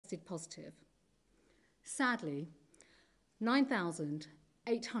tested positive. Sadly,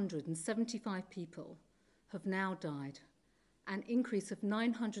 9,875 people have now died, an increase of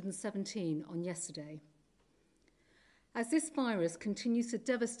 917 on yesterday. As this virus continues to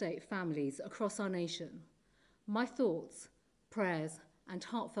devastate families across our nation, my thoughts, prayers, and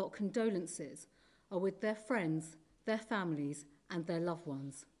heartfelt condolences are with their friends, their families, and their loved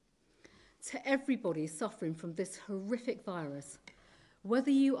ones. To everybody suffering from this horrific virus,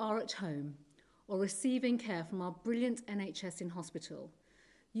 whether you are at home or receiving care from our brilliant NHS in hospital,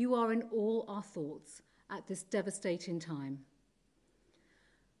 you are in all our thoughts at this devastating time.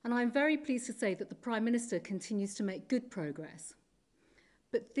 And I'm very pleased to say that the Prime Minister continues to make good progress.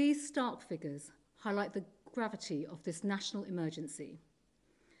 But these stark figures highlight the gravity of this national emergency,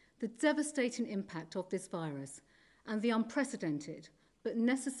 the devastating impact of this virus, and the unprecedented but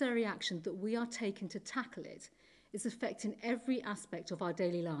necessary action that we are taking to tackle it is affecting every aspect of our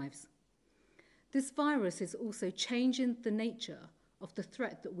daily lives. This virus is also changing the nature of the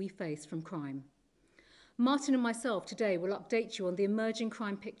threat that we face from crime. Martin and myself today will update you on the emerging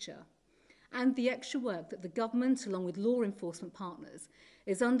crime picture and the extra work that the government, along with law enforcement partners,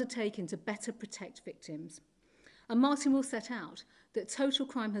 is undertaking to better protect victims. And Martin will set out that total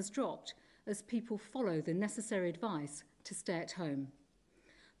crime has dropped as people follow the necessary advice to stay at home.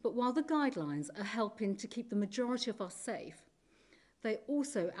 But while the guidelines are helping to keep the majority of us safe, they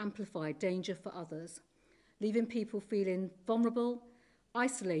also amplify danger for others, leaving people feeling vulnerable,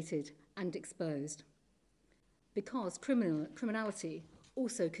 isolated, and exposed. Because criminality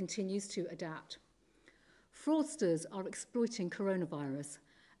also continues to adapt. Fraudsters are exploiting coronavirus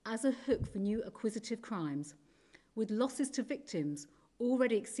as a hook for new acquisitive crimes, with losses to victims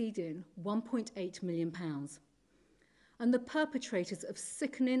already exceeding £1.8 million. And the perpetrators of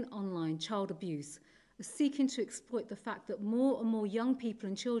sickening online child abuse are seeking to exploit the fact that more and more young people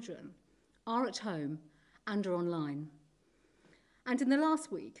and children are at home and are online. And in the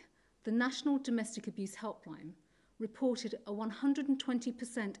last week, the National Domestic Abuse Helpline reported a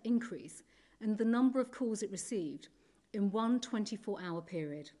 120% increase in the number of calls it received in one 24-hour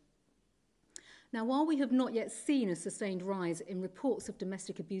period. Now, while we have not yet seen a sustained rise in reports of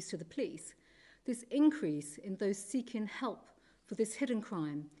domestic abuse to the police, this increase in those seeking help for this hidden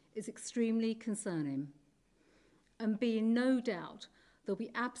crime is extremely concerning. And be in no doubt, there'll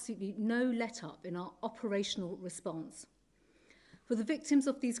be absolutely no let-up in our operational response. For the victims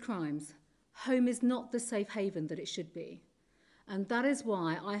of these crimes, home is not the safe haven that it should be. And that is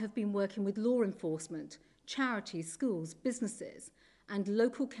why I have been working with law enforcement, charities, schools, businesses, and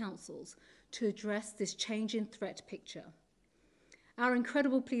local councils to address this changing threat picture. Our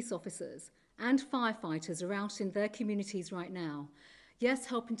incredible police officers and firefighters are out in their communities right now, yes,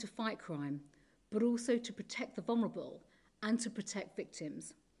 helping to fight crime, but also to protect the vulnerable and to protect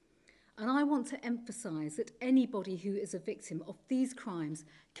victims. And I want to emphasise that anybody who is a victim of these crimes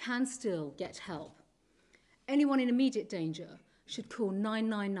can still get help. Anyone in immediate danger should call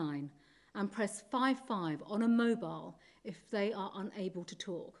 999 and press 55 on a mobile if they are unable to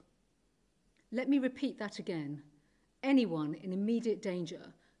talk. Let me repeat that again. Anyone in immediate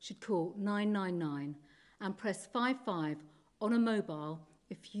danger should call 999 and press 55 on a mobile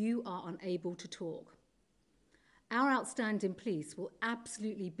if you are unable to talk. Our outstanding police will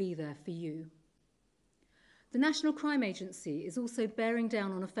absolutely be there for you. The National Crime Agency is also bearing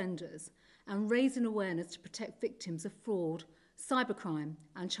down on offenders and raising awareness to protect victims of fraud, cybercrime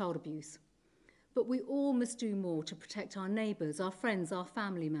and child abuse. But we all must do more to protect our neighbours, our friends, our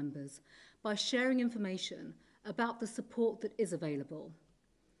family members by sharing information about the support that is available.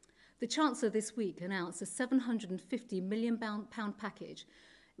 The Chancellor this week announced a £750 million package.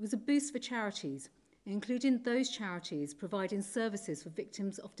 It was a boost for charities, including those charities providing services for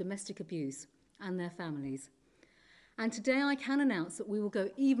victims of domestic abuse and their families. And today I can announce that we will go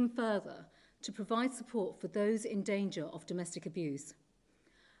even further to provide support for those in danger of domestic abuse.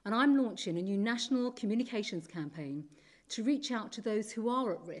 And I'm launching a new national communications campaign to reach out to those who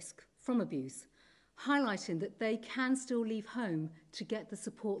are at risk from abuse, highlighting that they can still leave home to get the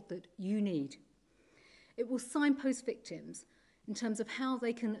support that you need. It will signpost victims in terms of how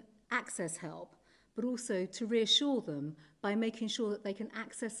they can access help, but also to reassure them by making sure that they can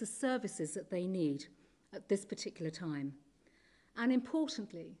access the services that they need at this particular time. And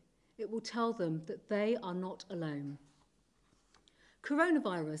importantly, it will tell them that they are not alone.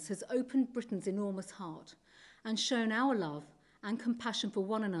 Coronavirus has opened Britain's enormous heart and shown our love and compassion for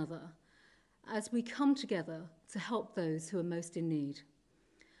one another as we come together to help those who are most in need.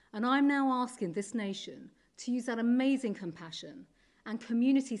 And I'm now asking this nation to use that amazing compassion and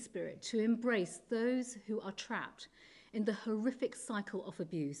community spirit to embrace those who are trapped in the horrific cycle of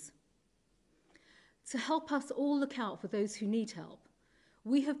abuse. To help us all look out for those who need help,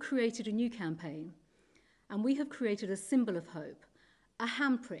 we have created a new campaign, and we have created a symbol of hope, a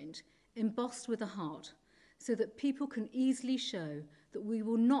handprint embossed with a heart, so that people can easily show that we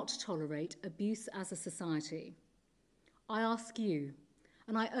will not tolerate abuse as a society. I ask you,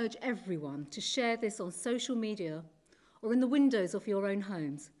 and I urge everyone to share this on social media or in the windows of your own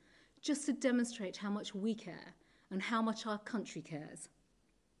homes, just to demonstrate how much we care and how much our country cares.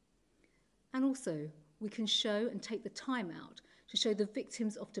 And also, we can show and take the time out to show the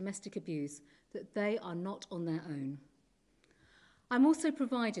victims of domestic abuse that they are not on their own. I'm also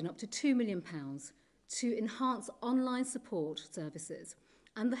providing up to £2 million to enhance online support services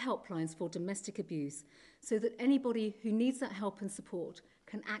and the helplines for domestic abuse so that anybody who needs that help and support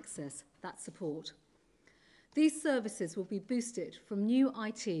can access that support. These services will be boosted from new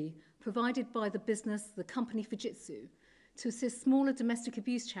IT provided by the company Fujitsu to assist smaller domestic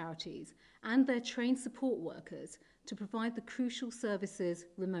abuse charities and their trained support workers to provide the crucial services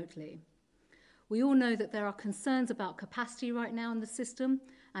remotely. We all know that there are concerns about capacity right now in the system,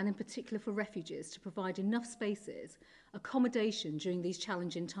 and in particular for refugees, to provide enough spaces, accommodation during these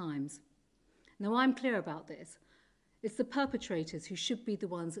challenging times. Now, I'm clear about this. It's the perpetrators who should be the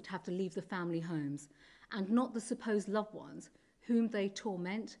ones that have to leave the family homes, and not the supposed loved ones whom they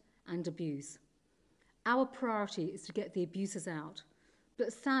torment and abuse. Our priority is to get the abusers out,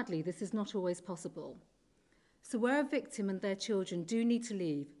 but sadly, this is not always possible. So where a victim and their children do need to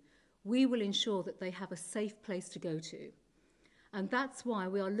leave, we will ensure that they have a safe place to go to. And that's why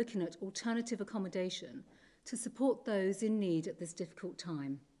we are looking at alternative accommodation to support those in need at this difficult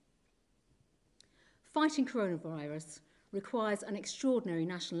time. Fighting coronavirus requires an extraordinary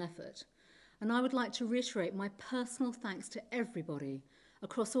national effort, and I would like to reiterate my personal thanks to everybody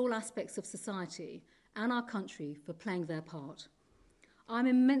across all aspects of society and our country for playing their part. I'm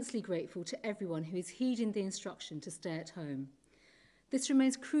immensely grateful to everyone who is heeding the instruction to stay at home. This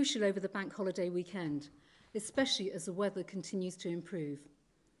remains crucial over the bank holiday weekend, especially as the weather continues to improve.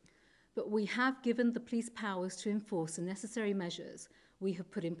 But we have given the police powers to enforce the necessary measures we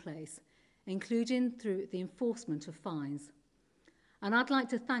have put in place, including through the enforcement of fines. And I'd like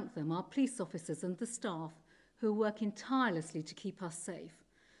to thank them, our police officers and the staff who are working tirelessly to keep us safe,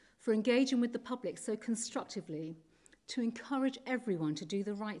 for engaging with the public so constructively to encourage everyone to do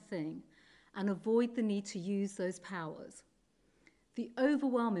the right thing and avoid the need to use those powers. The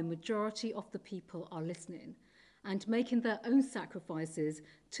overwhelming majority of the people are listening and making their own sacrifices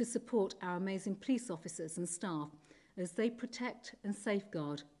to support our amazing police officers and staff as they protect and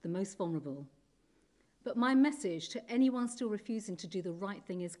safeguard the most vulnerable. But my message to anyone still refusing to do the right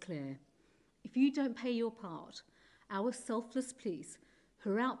thing is clear. If you don't play your part, our selfless police,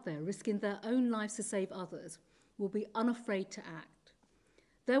 who are out there risking their own lives to save others, will be unafraid to act.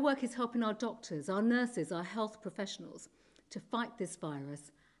 Their work is helping our doctors, our nurses, our health professionals to fight this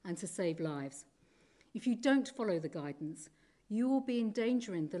virus and to save lives. If you don't follow the guidance, you will be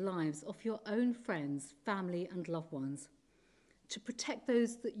endangering the lives of your own friends, family and loved ones. To protect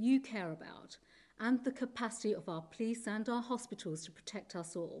those that you care about and the capacity of our police and our hospitals to protect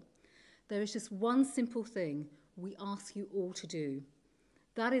us all, there is just one simple thing we ask you all to do.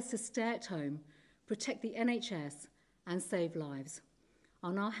 That is to stay at home, protect the NHS and save lives.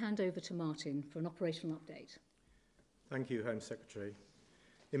 I'll now hand over to Martin for an operational update. Thank you, Home Secretary.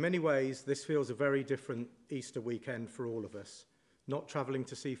 In many ways, this feels a very different Easter weekend for all of us, not travelling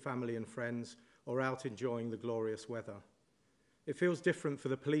to see family and friends or out enjoying the glorious weather. It feels different for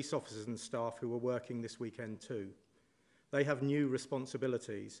the police officers and staff who are working this weekend too. They have new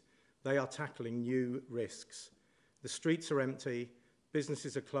responsibilities. They are tackling new risks. The streets are empty,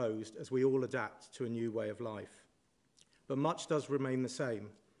 businesses are closed as we all adapt to a new way of life. But much does remain the same.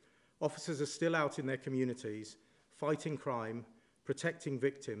 Officers are still out in their communities, fighting crime, protecting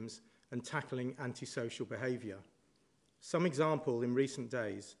victims, and tackling antisocial behaviour. Some example in recent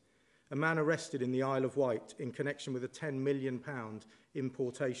days: a man arrested in the Isle of Wight in connection with a £10 million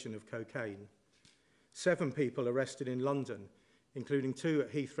importation of cocaine. 7 people arrested in London, including 2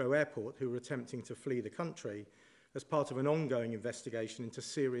 at Heathrow Airport who were attempting to flee the country as part of an ongoing investigation into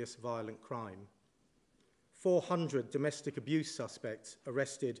serious violent crime. 400 domestic abuse suspects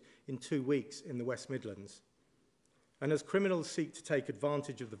arrested in 2 weeks in the West Midlands. And as criminals seek to take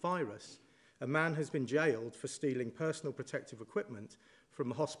advantage of the virus, a man has been jailed for stealing personal protective equipment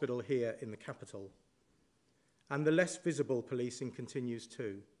from a hospital here in the capital. And the less visible policing continues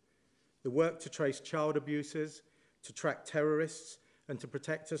too. The work to trace child abusers, to track terrorists, and to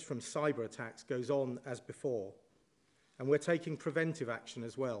protect us from cyber attacks goes on as before. And we're taking preventive action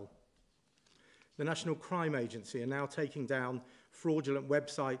as well. the National Crime Agency are now taking down fraudulent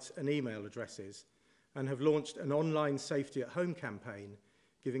websites and email addresses and have launched an online safety at home campaign,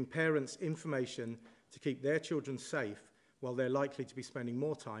 giving parents information to keep their children safe while they're likely to be spending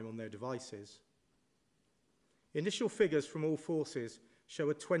more time on their devices. Initial figures from all forces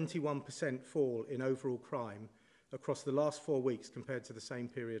show a 21% fall in overall crime across the last 4 weeks compared to the same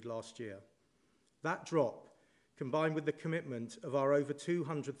period last year. That drop, combined with the commitment of our over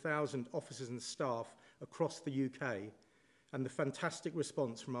 200,000 officers and staff across the UK, and the fantastic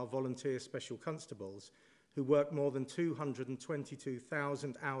response from our volunteer special constables, who worked more than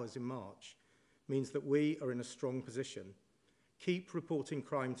 222,000 hours in March, means that we are in a strong position. Keep reporting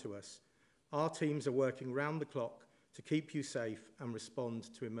crime to us. Our teams are working round the clock to keep you safe and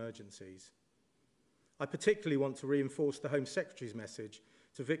respond to emergencies. I particularly want to reinforce the Home Secretary's message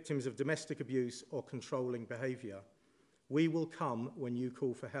to victims of domestic abuse or controlling behaviour. We will come when you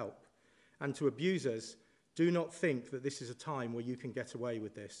call for help. And to abusers, do not think that this is a time where you can get away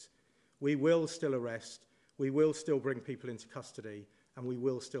with this. We will still arrest, we will still bring people into custody, and we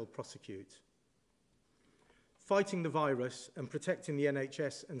will still prosecute. Fighting the virus and protecting the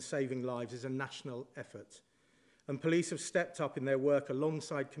NHS and saving lives is a national effort. And police have stepped up in their work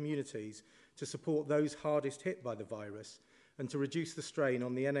alongside communities to support those hardest hit by the virus and to reduce the strain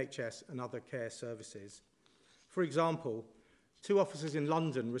on the NHS and other care services. For example, 2 officers in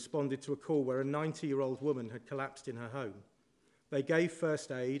London responded to a call where a 90-year-old woman had collapsed in her home. They gave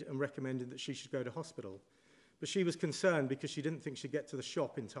first aid and recommended that she should go to hospital, but she was concerned because she didn't think she'd get to the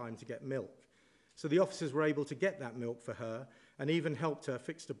shop in time to get milk. So the officers were able to get that milk for her and even helped her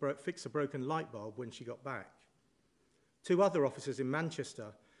fix a broken light bulb when she got back. 2 other officers in Manchester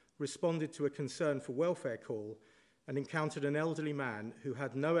responded to a concern for welfare call and encountered an elderly man who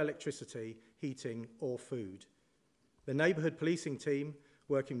had no electricity, heating or food. The neighbourhood policing team,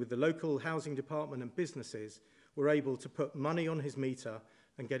 working with the local housing department and businesses, were able to put money on his meter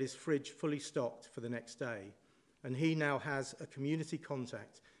and get his fridge fully stocked for the next day. And he now has a community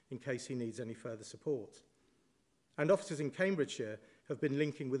contact in case he needs any further support. And officers in Cambridgeshire have been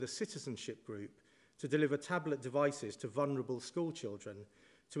linking with a citizenship group to deliver tablet devices to vulnerable school children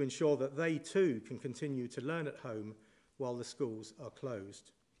to ensure that they too can continue to learn at home while the schools are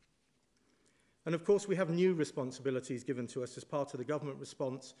closed. And of course, we have new responsibilities given to us as part of the government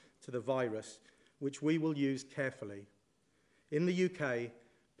response to the virus, which we will use carefully. In the UK,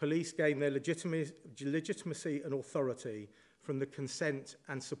 police gain their legitimacy and authority from the consent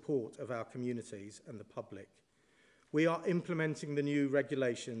and support of our communities and the public. We are implementing the new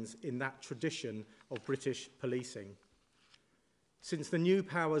regulations in that tradition of British policing. Since the new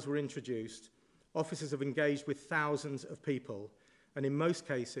powers were introduced, officers have engaged with thousands of people, and in most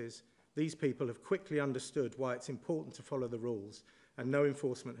cases, these people have quickly understood why it's important to follow the rules, and no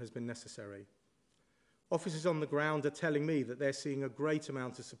enforcement has been necessary. Officers on the ground are telling me that they're seeing a great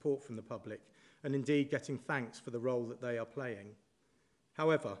amount of support from the public, and indeed getting thanks for the role that they are playing.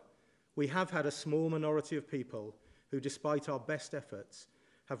 However, we have had a small minority of people who, despite our best efforts,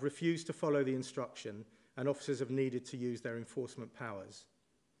 have refused to follow the instruction, and officers have needed to use their enforcement powers.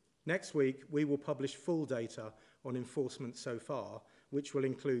 Next week, we will publish full data on enforcement so far, which will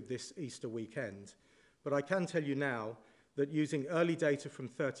include this Easter weekend. But I can tell you now that using early data from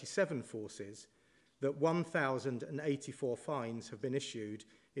 37 forces, that 1,084 fines have been issued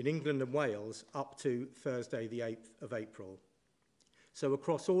in England and Wales up to Thursday, the 8th of April. So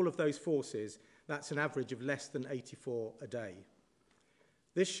across all of those forces, that's an average of less than 84 a day.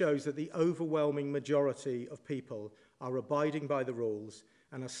 This shows that the overwhelming majority of people are abiding by the rules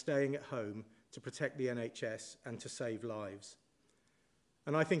and are staying at home to protect the NHS and to save lives.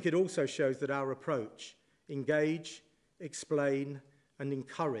 And I think it also shows that our approach, engage, explain, and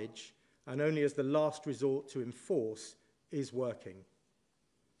encourage, and only as the last resort to enforce, is working.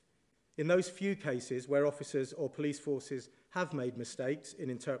 In those few cases where officers or police forces have made mistakes in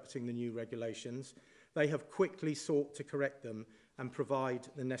interpreting the new regulations, they have quickly sought to correct them and provide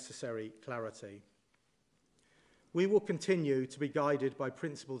the necessary clarity. We will continue to be guided by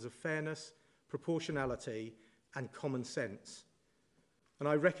principles of fairness, proportionality, and common sense. And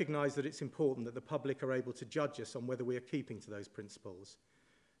I recognise that it's important that the public are able to judge us on whether we are keeping to those principles.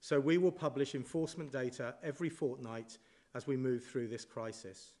 So we will publish enforcement data every fortnight as we move through this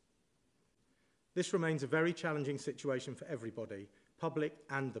crisis. This remains a very challenging situation for everybody, public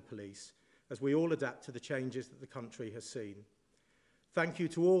and the police, as we all adapt to the changes that the country has seen. Thank you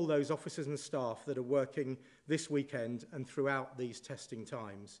to all those officers and staff that are working this weekend and throughout these testing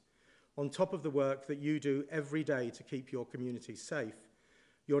times. On top of the work that you do every day to keep your communities safe,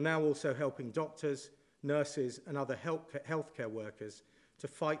 you're now also helping doctors, nurses and other healthcare workers to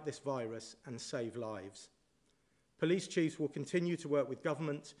fight this virus and save lives. Police chiefs will continue to work with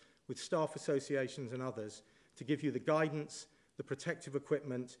government, with staff associations and others to give you the guidance, the protective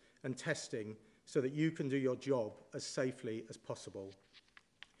equipment and testing so that you can do your job as safely as possible.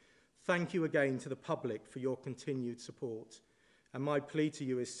 Thank you again to the public for your continued support. And my plea to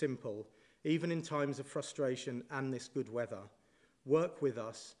you is simple. Even in times of frustration and this good weather, work with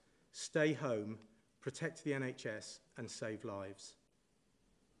us, stay home, protect the NHS and save lives.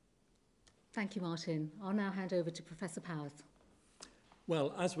 Thank you, Martin. I'll now hand over to Professor Powers.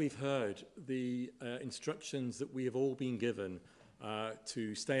 Well, as we've heard, the instructions that we have all been given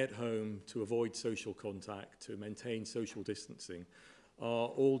to stay at home, to avoid social contact, to maintain social distancing, are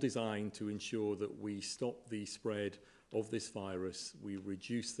all designed to ensure that we stop the spread of this virus, we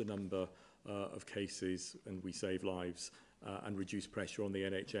reduce the number of cases, and we save lives and reduce pressure on the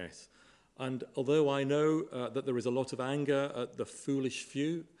NHS. And although I know that there is a lot of anger at the foolish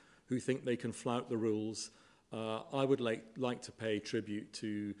few who think they can flout the rules, I would like to pay tribute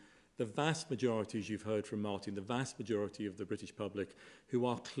to the vast majority, as you've heard from Martin, the vast majority of the British public who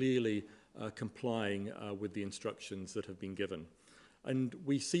are clearly complying with the instructions that have been given. And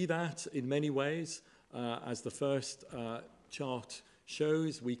we see that in many ways. As the first chart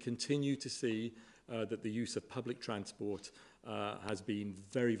shows, we continue to see that the use of public transport has been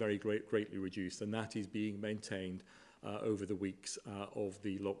very greatly reduced, and that is being maintained over the weeks of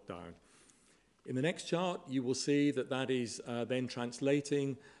the lockdown. In the next chart, you will see that that is then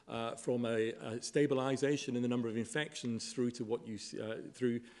translating from a stabilisation in the number of infections through to what you see,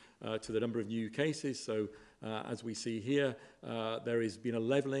 to the number of new cases. So as we see here, there has been a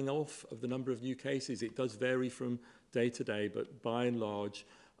levelling off of the number of new cases. It does vary from day to day, but by and large,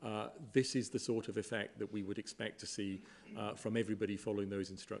 this is the sort of effect that we would expect to see from everybody following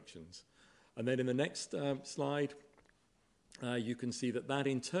those instructions. And then in the next slide, you can see that that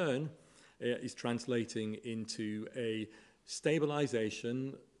in turn is translating into a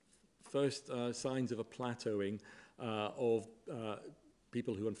stabilisation, first signs of a plateauing of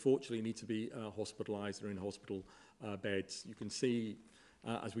people who unfortunately need to be hospitalised or in hospital beds. You can see,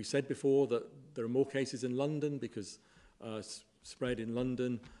 as we said before, that there are more cases in London because spread in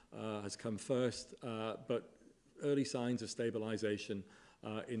London has come first, but early signs of stabilisation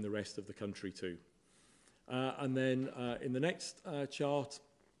in the rest of the country too. And then in the next chart,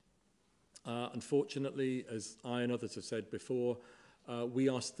 unfortunately, as I and others have said before, we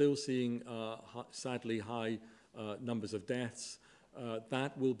are still seeing sadly high numbers of deaths.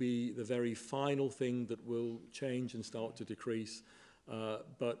 That will be the very final thing that will change and start to decrease.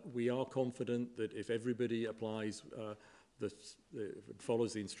 But we are confident that if everybody applies,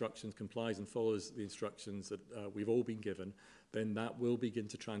 follows the instructions, complies and follows the instructions that we've all been given, then that will begin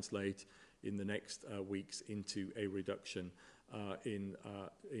to translate in the next weeks into a reduction in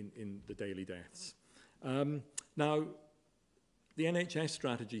the daily deaths. Now, the NHS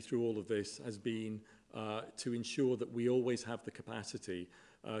strategy through all of this has been to ensure that we always have the capacity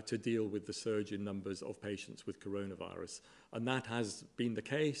to deal with the surge in numbers of patients with coronavirus. And that has been the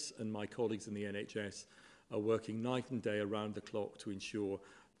case, and my colleagues in the NHS are working night and day around the clock to ensure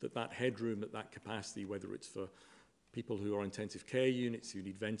that that headroom, that capacity, whether it's for people who are intensive care units, who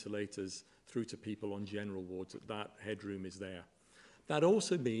need ventilators, through to people on general wards, that headroom is there. That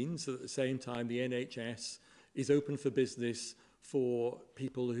also means that at the same time the NHS is open for business for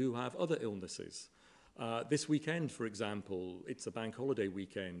people who have other illnesses. This weekend, for example, it's a bank holiday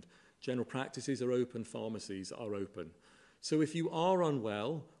weekend. General practices are open, pharmacies are open. So if you are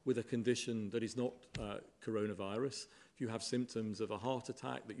unwell with a condition that is not coronavirus, if you have symptoms of a heart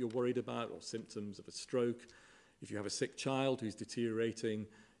attack that you're worried about, or symptoms of a stroke, if you have a sick child who's deteriorating,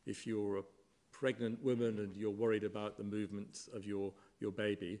 if you're a pregnant woman and you're worried about the movements of your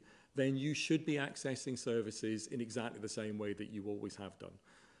baby, then you should be accessing services in exactly the same way that you always have done.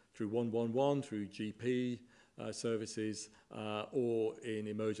 Through 111, through GP services, or in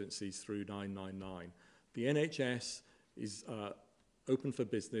emergencies through 999. The NHS is open for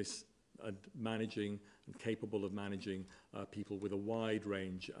business and managing and capable of managing people with a wide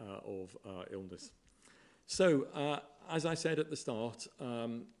range of illness. So, as I said at the start,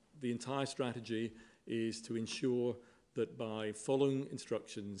 the entire strategy is to ensure that by following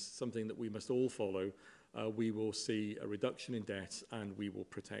instructions, something that we must all follow, we will see a reduction in deaths and we will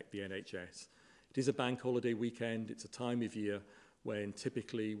protect the NHS. It is a bank holiday weekend. It's a time of year when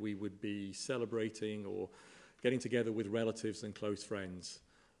typically we would be celebrating or getting together with relatives and close friends.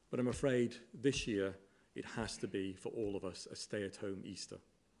 But I'm afraid this year it has to be, for all of us, a stay-at-home Easter.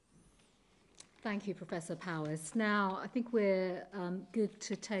 Thank you, Professor Powers. Now, I think we're good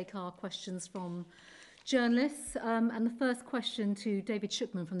to take our questions from journalists. And the first question to David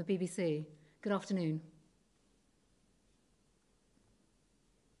Shookman from the BBC. Good afternoon.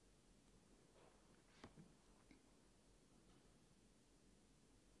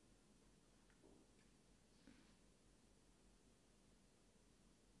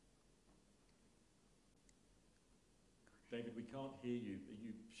 David, we can't hear you. Are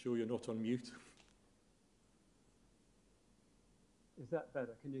you sure you're not on mute? Is that better?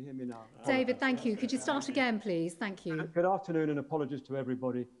 Can you hear me now? David, thank you. Could you start again, please? Thank you. Good afternoon and apologies to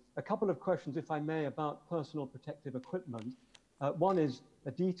everybody. A couple of questions, if I may, about personal protective equipment. One is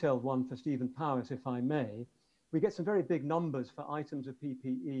a detailed one for Stephen Powis, if I may. We get some very big numbers for items of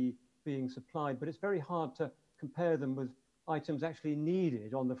PPE being supplied, but it's very hard to compare them with items actually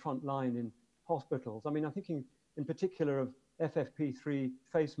needed on the front line in hospitals. I mean, I'm thinking in particular of FFP3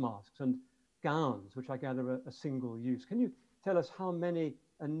 face masks and gowns, which I gather are single use. Can you tell us how many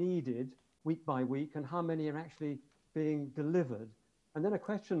are needed week by week and how many are actually being delivered? And then a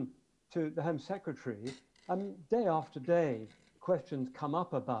question to the Home Secretary. Day after day, questions come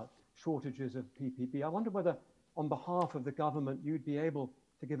up about shortages of PPE. I wonder whether, on behalf of the government, you'd be able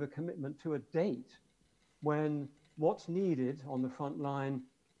to give a commitment to a date when what's needed on the front line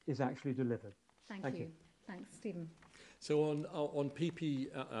is actually delivered. Thank you. Thanks, Stephen. So on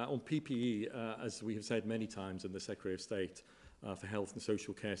PPE, as we have said many times, and the Secretary of State for Health and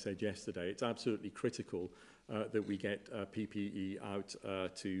Social Care said yesterday, it's absolutely critical that we get PPE out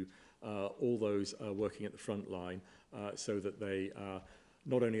to all those working at the front line so that they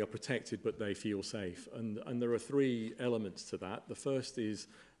not only are protected, but they feel safe. And there are three elements to that. The first is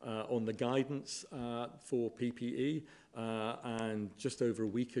on the guidance for PPE, and just over a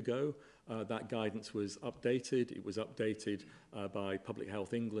week ago, that guidance was updated. It was updated by Public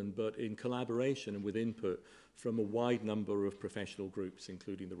Health England, but in collaboration and with input from a wide number of professional groups,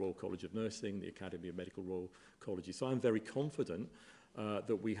 including the Royal College of Nursing, the Academy of Medical Royal Colleges. So I'm very confident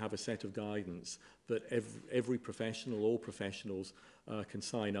that we have a set of guidance that every professional, all professionals can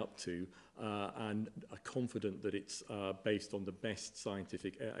sign up to, and are confident that it's based on the best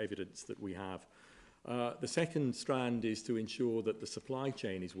scientific evidence that we have. The second strand is to ensure that the supply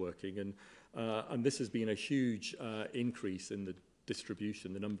chain is working, and this has been a huge increase in the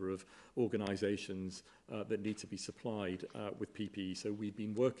distribution, the number of organisations that need to be supplied with PPE. So we've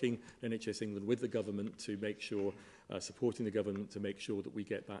been working, NHS England, with the government to make sure, supporting the government to make sure that we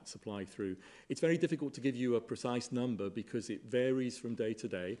get that supply through. It's very difficult to give you a precise number because it varies from day to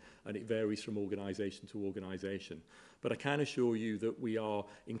day and it varies from organisation to organisation. But I can assure you that we are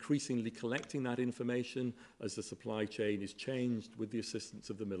increasingly collecting that information as the supply chain is changed with the assistance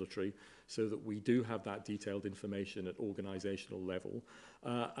of the military, so that we do have that detailed information at organisational level.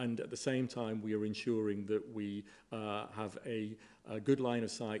 And at the same time, we are ensuring that we have a good line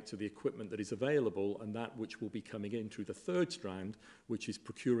of sight to the equipment that is available and that which will be coming in through the third strand, which is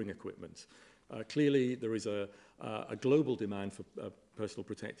procuring equipment. Clearly, there is a global demand for personal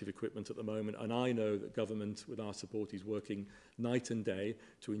protective equipment at the moment, and I know that government, with our support, is working night and day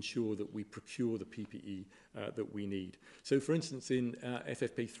to ensure that we procure the PPE that we need. So, for instance, in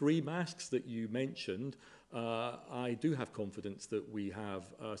FFP3 masks that you mentioned, I do have confidence that we have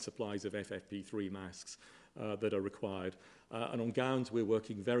supplies of FFP3 masks that are required. And on gowns, we're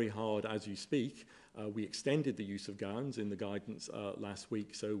working very hard as you speak. We extended the use of gowns in the guidance last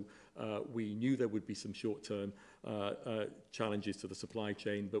week, so we knew there would be some short-term challenges to the supply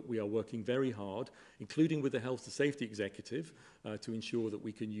chain, but we are working very hard, including with the Health and Safety Executive, to ensure that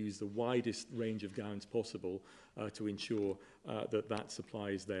we can use the widest range of gowns possible to ensure that that supply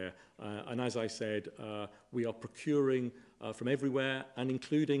is there. And as I said, we are procuring from everywhere, and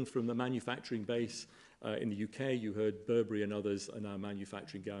including from the manufacturing base in the UK. You heard Burberry and others are now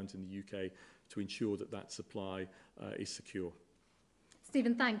manufacturing gowns in the UK to ensure that that supply is secure.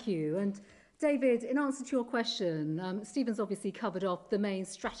 Stephen, thank you. And David, in answer to your question, Stephen's obviously covered off the main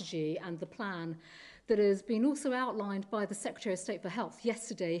strategy and the plan that has been also outlined by the Secretary of State for Health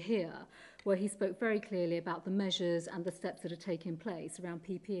yesterday here, where he spoke very clearly about the measures and the steps that are taking place around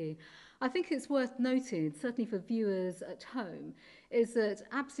PPE. I think it's worth noting, certainly for viewers at home, is that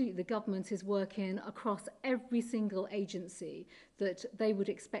absolutely the government is working across every single agency that they would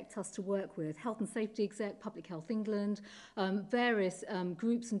expect us to work with. Health and Safety Exec, Public Health England, various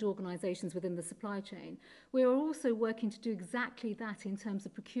groups and organisations within the supply chain. We are also working to do exactly that in terms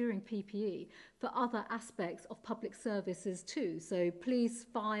of procuring PPE for other aspects of public services too. So police,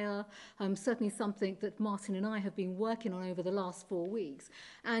 fire, certainly something that Martin and I have been working on over the last 4 weeks,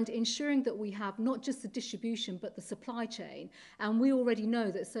 and ensuring that we have not just the distribution but the supply chain. And we already know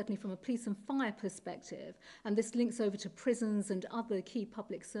that certainly from a police and fire perspective, and this links over to prisons and other key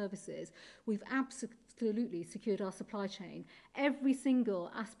public services, we've absolutely secured our supply chain. Every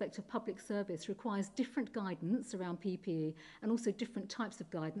single aspect of public service requires different guidance around PPE and also different types of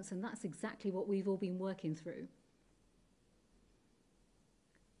guidance, and that's exactly what we've all been working through.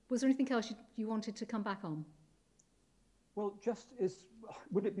 Was there anything else you wanted to come back on? Well,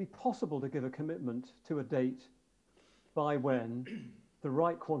 would it be possible to give a commitment to a date by when the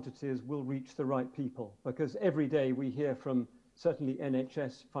right quantities will reach the right people? Because every day we hear from certainly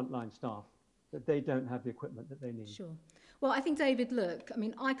NHS frontline staff that they don't have the equipment that they need. Sure. Well, I think, David, look, I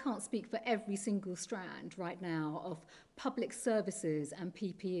mean, I can't speak for every single strand right now of public services and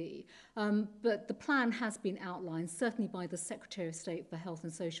PPE, but the plan has been outlined, certainly by the Secretary of State for Health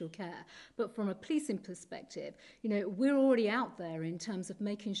and Social Care. But from a policing perspective, you know, we're already out there in terms of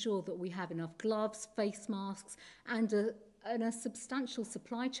making sure that we have enough gloves, face masks, and a substantial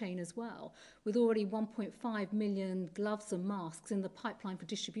supply chain as well, with already 1.5 million gloves and masks in the pipeline for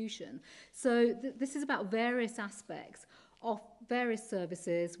distribution. So this is about various aspects of various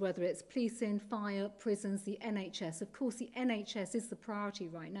services, whether it's policing, fire, prisons, the NHS. Of course, the NHS is the priority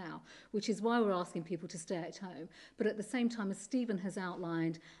right now, which is why we're asking people to stay at home. But at the same time, as Stephen has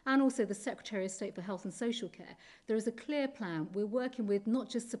outlined, and also the Secretary of State for Health and Social Care, there is a clear plan. We're working with not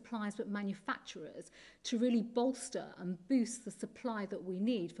just suppliers, but manufacturers to really bolster and boost the supply that we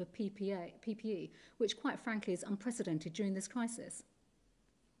need for PPE, which quite frankly is unprecedented during this crisis.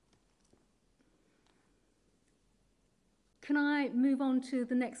 Can I move on to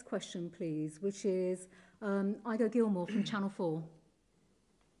the next question, please, which is Igo Gilmore from Channel 4.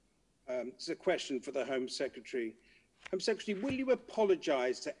 It's a question for the Home Secretary. Home Secretary, will you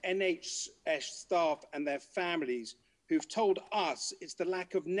apologise to NHS staff and their families who've told us it's the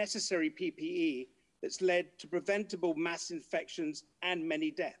lack of necessary PPE that's led to preventable mass infections and many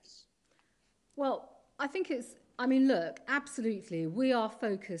deaths? Well, I think I mean, look, absolutely, we are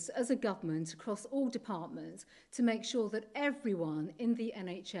focused as a government across all departments to make sure that everyone in the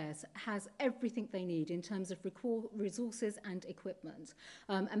NHS has everything they need in terms of resources and equipment.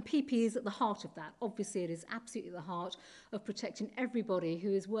 And PPE is at the heart of that. Obviously, it is absolutely the heart of protecting everybody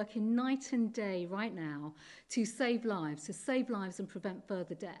who is working night and day right now to save lives and prevent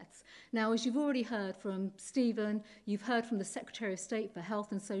further deaths. Now, as you've already heard from Stephen, you've heard from the Secretary of State for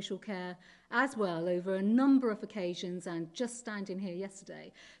Health and Social Care, as well over a number of occasions and just standing here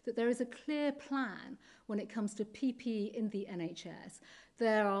yesterday, that there is a clear plan when it comes to PPE in the NHS.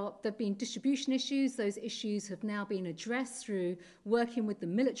 There have been distribution issues. Those issues have now been addressed through working with the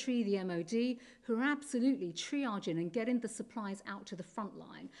military, the MOD, who are absolutely triaging and getting the supplies out to the front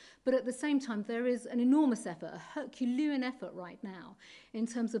line. But at the same time, there is an enormous effort, a Herculean effort right now, in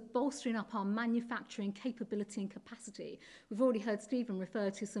terms of bolstering up our manufacturing capability and capacity. We've already heard Stephen refer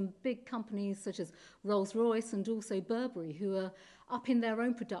to some big companies such as Rolls-Royce and also Burberry, who are upping their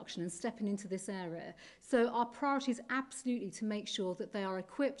own production and stepping into this area. So our priority is absolutely to make sure that they are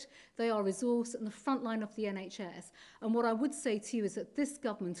equipped, they are resourced and the front line of the NHS. And what I would say to you is that this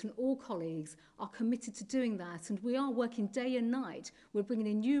government and all colleagues are committed to doing that, and we are working day and night. We're bringing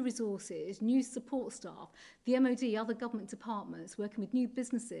in new resources, new support staff, the MOD, other government departments, working with new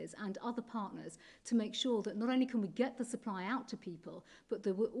businesses and other partners to make sure that not only can we get the supply out to people, but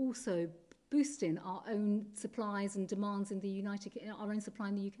that we're also boosting our own supplies and demands in our own supply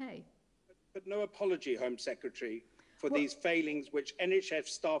in the UK. But no apology, Home Secretary, for these failings which NHS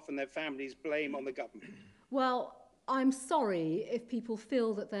staff and their families blame on the government. Well, I'm sorry if people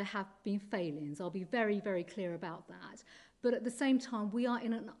feel that there have been failings. I'll be very, very clear about that. But at the same time, we are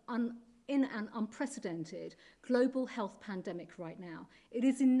in an unprecedented global health pandemic right now. It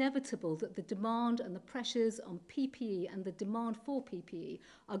is inevitable that the demand and the pressures on PPE and the demand for PPE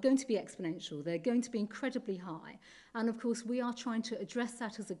are going to be exponential. They're going to be incredibly high. And of course, we are trying to address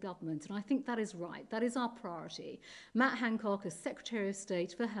that as a government. And I think that is right. That is our priority. Matt Hancock, as Secretary of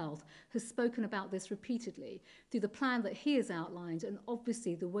State for Health, has spoken about this repeatedly through the plan that he has outlined and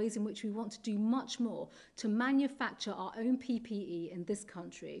obviously the ways in which we want to do much more to manufacture our own PPE in this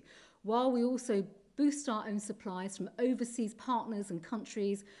country, while we also boost our own supplies from overseas partners and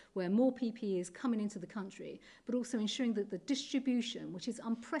countries where more PPE is coming into the country, but also ensuring that the distribution, which is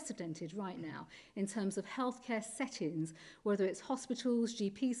unprecedented right now in terms of healthcare settings, whether it's hospitals,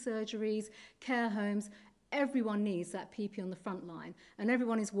 GP surgeries, care homes, everyone needs that PPE on the front line, and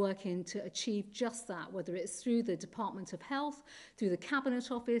everyone is working to achieve just that, whether it's through the Department of Health, through the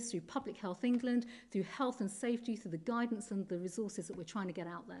Cabinet Office, through Public Health England, through health and safety, through the guidance and the resources that we're trying to get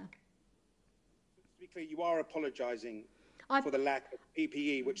out there. To be clear, you are apologising for the lack of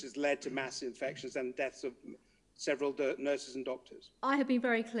PPE, which has led to mass infections and deaths of several nurses and doctors. I have been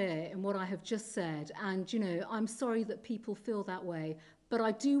very clear in what I have just said, and, you know, I'm sorry that people feel that way. But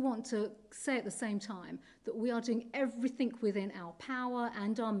I do want to say at the same time that we are doing everything within our power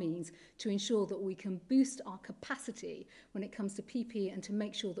and our means to ensure that we can boost our capacity when it comes to PPE and to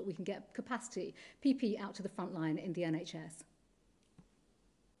make sure that we can get capacity, PPE out to the front line in the NHS.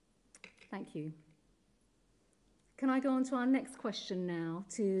 Thank you. Can I go on to our next question now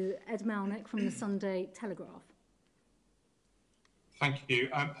to Ed Malnick from the Sunday Telegraph? Thank you.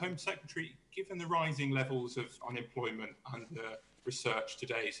 Home Secretary, given the rising levels of unemployment and the research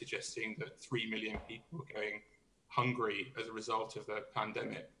today suggesting that 3 million people are going hungry as a result of the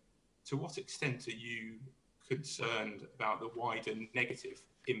pandemic, to what extent are you concerned about the wider negative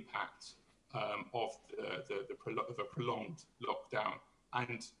impact of a prolonged lockdown?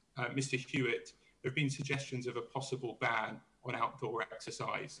 And Mr. Hewitt, there have been suggestions of a possible ban on outdoor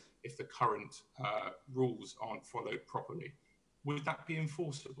exercise if the current rules aren't followed properly. Would that be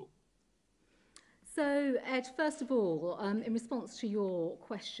enforceable? So, Ed, first of all, in response to your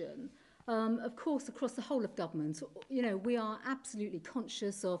question, of course, across the whole of government, we are absolutely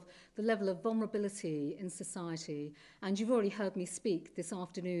conscious of the level of vulnerability in society. And you've already heard me speak this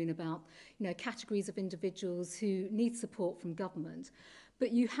afternoon about, categories of individuals who need support from government.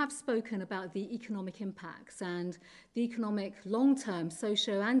 But you have spoken about the economic impacts and the economic long-term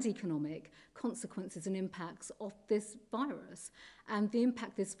socio and economic consequences and impacts of this virus and the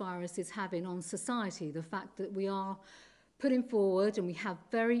impact this virus is having on society. The fact that we are putting forward and we have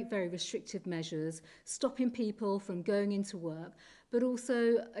very, very restrictive measures, stopping people from going into work, but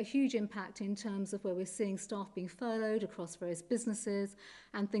also a huge impact in terms of where we're seeing staff being furloughed across various businesses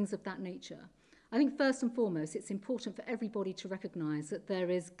and things of that nature. I think first and foremost, it's important for everybody to recognise that there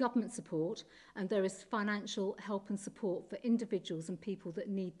is government support and there is financial help and support for individuals and people that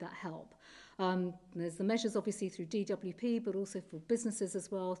need that help. There's the measures obviously through DWP, but also for businesses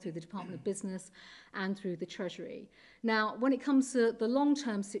as well, through the Department of Business and through the Treasury. Now, when it comes to the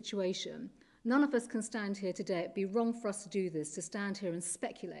long-term situation, none of us can stand here today. It'd be wrong for us to do this, to stand here and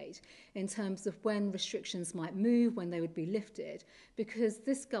speculate in terms of when restrictions might move, when they would be lifted, because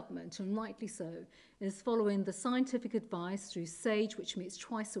this government, and rightly so, is following the scientific advice through SAGE, which meets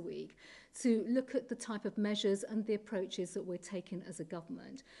twice a week, to look at the type of measures and the approaches that we're taking as a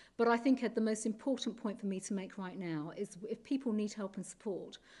government. But I think, Ed, the most important point for me to make right now is if people need help and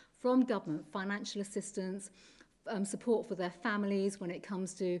support from government, financial assistance, support for their families when it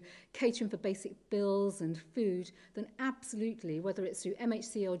comes to catering for basic bills and food, then absolutely, whether it's through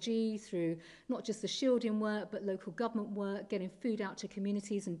MHCLG, through not just the shielding work, but local government work, getting food out to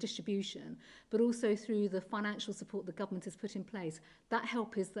communities and distribution, but also through the financial support the government has put in place, that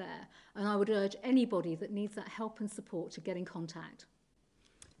help is there. And I would urge anybody that needs that help and support to get in contact.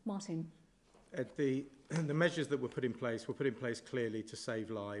 Martin. The measures that were put in place clearly to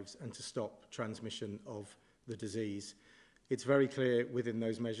save lives and to stop transmission of the disease. It's very clear within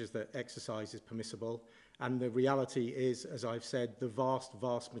those measures that exercise is permissible, and the reality is, as I've said, the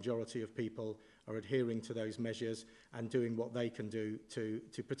vast majority of people are adhering to those measures and doing what they can do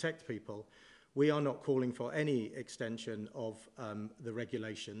to protect people. We are not calling for any extension of the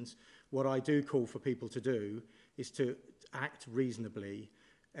regulations. What I do call for people to do is to act reasonably.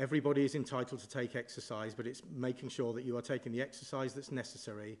 Everybody is entitled to take exercise, but it's making sure that you are taking the exercise that's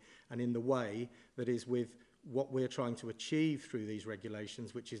necessary and in the way that is with what we're trying to achieve through these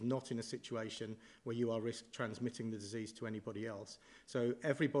regulations, which is not in a situation where you are risk transmitting the disease to anybody else. So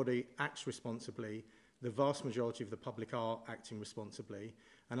everybody acts responsibly. The vast majority of the public are acting responsibly.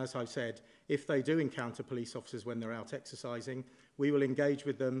 And as I've said, if they do encounter police officers when they're out exercising, we will engage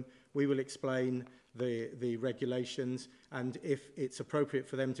with them, we will explain the regulations, and if it's appropriate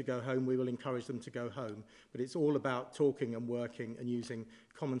for them to go home, we will encourage them to go home. But it's all about talking and working and using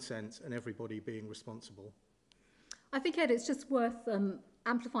common sense and everybody being responsible. I think, Ed, it's just worth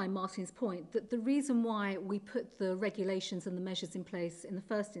amplifying Martin's point that the reason why we put the regulations and the measures in place in the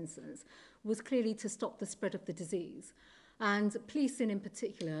first instance was clearly to stop the spread of the disease. And policing in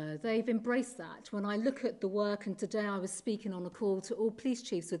particular, they've embraced that. When I look at the work, and today I was speaking on a call to all police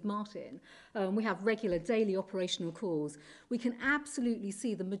chiefs with Martin, we have regular daily operational calls. We can absolutely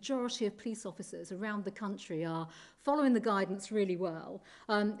see the majority of police officers around the country are following the guidance really well.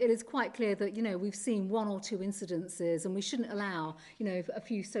 It is quite clear that, we've seen one or two incidences, and we shouldn't allow, a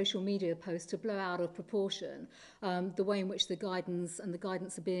few social media posts to blow out of proportion the way in which the guidance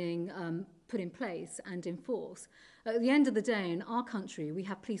are being put in place and enforce. At the end of the day, in our country, we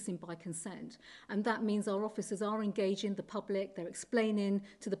have policing by consent, and that means our officers are engaging the public, they're explaining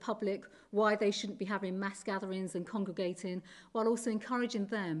to the public why they shouldn't be having mass gatherings and congregating, while also encouraging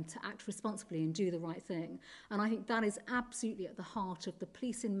them to act responsibly and do the right thing. And I think that is absolutely at the heart of the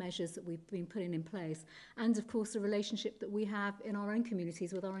policing measures that we've been putting in place, and of course the relationship that we have in our own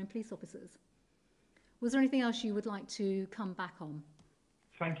communities with our own police officers. Was there anything else you would like to come back on?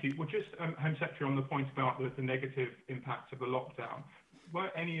 Thank you. Well, just Home Secretary, on the point about the negative impacts of the lockdown, were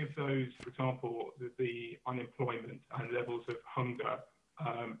any of those, for example, the unemployment and levels of hunger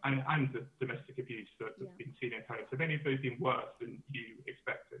and the domestic abuse that have been seen in homes, have any of those been worse than you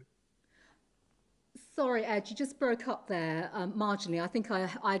expected? Sorry, Ed, you just broke up there marginally. I think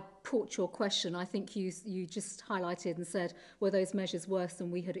I caught your question. I think you just highlighted and said, were those measures worse than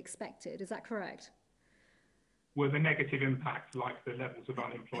we had expected? Is that correct? Were the negative impacts, like the levels of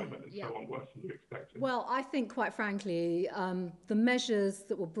unemployment and so on, worse than you expected? Well, I think, quite frankly, the measures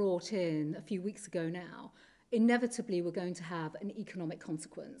that were brought in a few weeks ago now inevitably were going to have an economic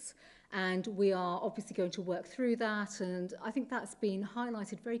consequence. And we are obviously going to work through that. And I think that's been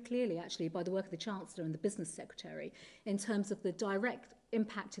highlighted very clearly, actually, by the work of the Chancellor and the Business Secretary in terms of the direct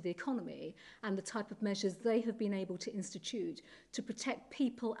impact to the economy and the type of measures they have been able to institute to protect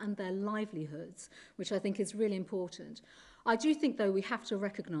people and their livelihoods, which I think is really important. I do think, though, we have to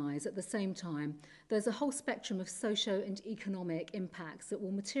recognise at the same time there's a whole spectrum of socio and economic impacts that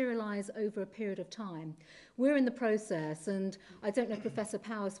will materialise over a period of time. We're in the process, and I don't know if Professor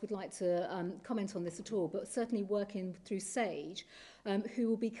Powers would like to comment on this at all, but certainly working through SAGE, who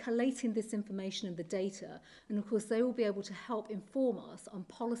will be collating this information and the data, and of course they will be able to help inform us on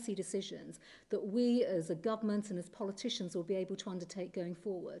policy decisions that we as a government and as politicians will be able to undertake going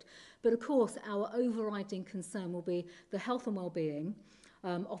forward. But of course our overriding concern will be the health and well-being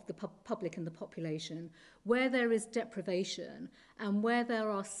of the public and the population, where there is deprivation and where there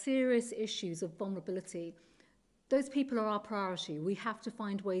are serious issues of vulnerability. Those people are our priority. We have to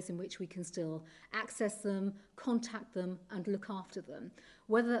find ways in which we can still access them, contact them, and look after them,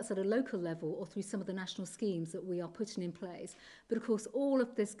 whether that's at a local level or through some of the national schemes that we are putting in place. But of course, all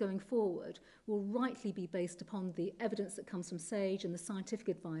of this going forward will rightly be based upon the evidence that comes from SAGE and the scientific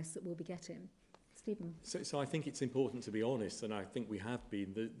advice that we'll be getting. Stephen. So I think it's important to be honest, and I think we have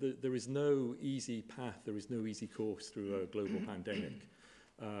been. There is no easy path, there is no easy course through a global pandemic.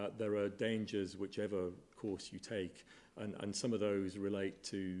 There are dangers whichever course you take, and some of those relate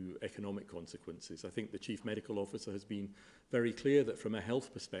to economic consequences. I think the Chief Medical Officer has been very clear that from a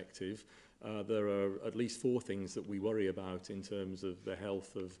health perspective, there are at least 4 things that we worry about in terms of the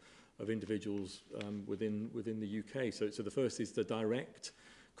health of individuals within the UK. So the first is the direct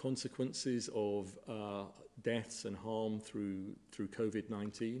consequences of deaths and harm through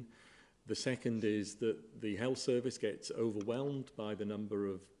COVID-19. The second is that the health service gets overwhelmed by the number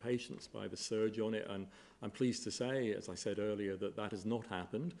of patients, by the surge on it, and I'm pleased to say, as I said earlier, that that has not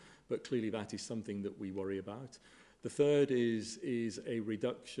happened, but clearly that is something that we worry about. The third is a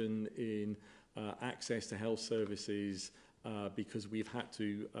reduction in access to health services because we've had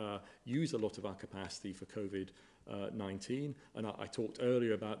to use a lot of our capacity for COVID-19, and I talked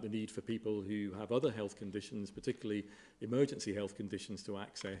earlier about the need for people who have other health conditions, particularly emergency health conditions, to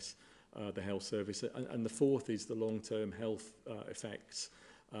access the health service. And the fourth is the long-term health effects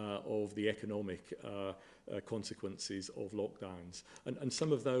of the economic consequences of lockdowns. And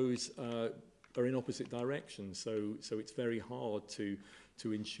some of those are in opposite directions, so it's very hard to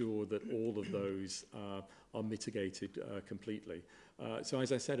ensure that all of those are mitigated completely. So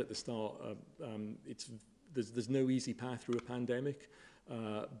as I said at the start, there's no easy path through a pandemic,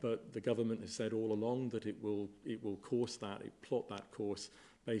 but the government has said all along that it will plot that course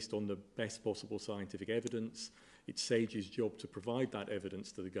based on the best possible scientific evidence. It's SAGE's job to provide that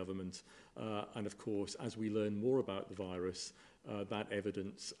evidence to the government, and of course, as we learn more about the virus, that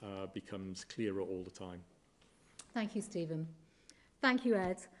evidence becomes clearer all the time. Thank you, Stephen. Thank you,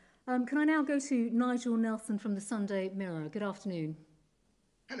 Ed. Can I now go to Nigel Nelson from the Sunday Mirror? Good afternoon.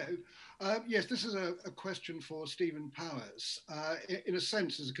 Hello. Yes, this is a question for Stephen Powers. In a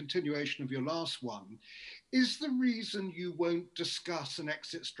sense, as a continuation of your last one, is the reason you won't discuss an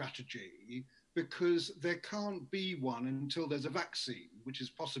exit strategy because there can't be one until there's a vaccine, which is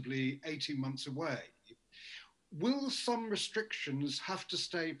possibly 18 months away? Will some restrictions have to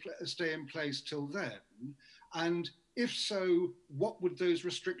stay in place till then? And if so, what would those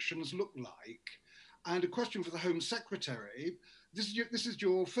restrictions look like? And a question for the Home Secretary. This is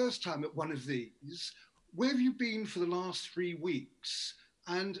your first time at one of these. Where have you been for the last 3 weeks?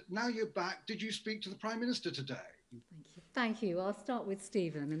 And now you're back. Did you speak to the Prime Minister today? Thank you. Thank you. I'll start with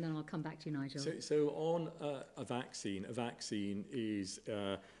Stephen and then I'll come back to you, Nigel. So on a vaccine is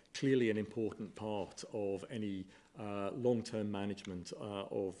clearly an important part of any long-term management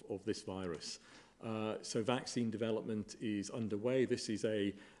of this virus. So vaccine development is underway. This is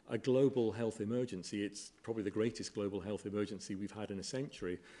a global health emergency. It's probably the greatest global health emergency we've had in a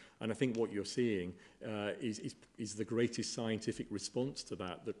century. And I think what you're seeing is the greatest scientific response to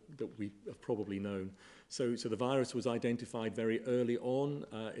that we have probably known. So the virus was identified very early on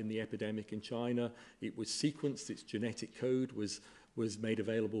in the epidemic in China. It was sequenced, its genetic code was made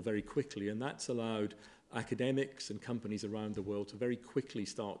available very quickly, and that's allowed academics and companies around the world to very quickly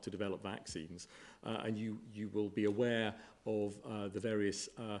start to develop vaccines. And you will be aware of the various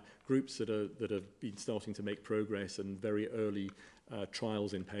groups that have been starting to make progress and very early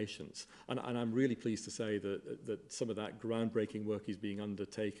trials in patients. And I'm really pleased to say that some of that groundbreaking work is being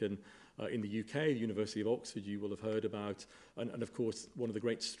undertaken in the UK, the University of Oxford, you will have heard about. And of course, one of the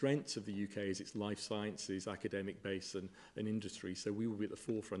great strengths of the UK is its life sciences, academic base and industry. So we will be at the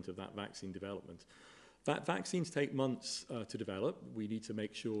forefront of that vaccine development. Vaccines take months to develop. We need to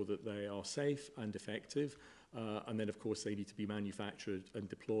make sure that they are safe and effective. And then, of course, they need to be manufactured and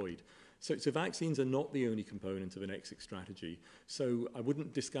deployed. So vaccines are not the only component of an exit strategy. So I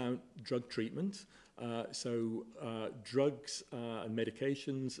wouldn't discount drug treatment. Drugs and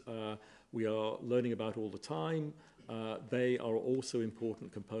medications we are learning about all the time. They are also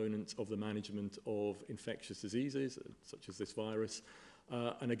important components of the management of infectious diseases, such as this virus.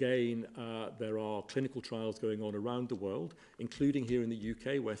 And again, there are clinical trials going on around the world, including here in the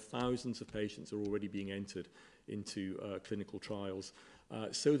UK, where thousands of patients are already being entered into clinical trials,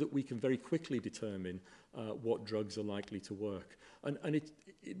 so that we can very quickly determine what drugs are likely to work. And it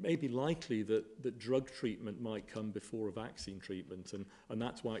may be likely that drug treatment might come before a vaccine treatment, and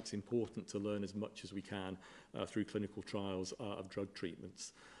that's why it's important to learn as much as we can through clinical trials of drug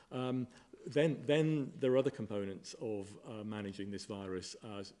treatments. Then there are other components of managing this virus,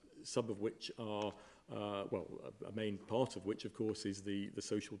 some of which are, a main part of which, of course, is the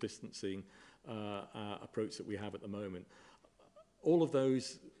social distancing approach that we have at the moment. All of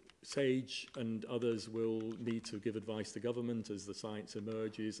those, SAGE and others will need to give advice to government as the science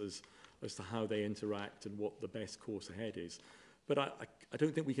emerges, as to how they interact and what the best course ahead is. But I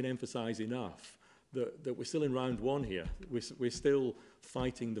don't think we can emphasize enough that we're still in round one here. We're still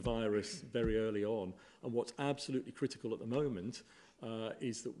fighting the virus very early on. And what's absolutely critical at the moment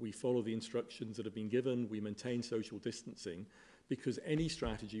is that we follow the instructions that have been given, we maintain social distancing, because any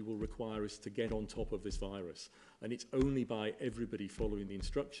strategy will require us to get on top of this virus. And it's only by everybody following the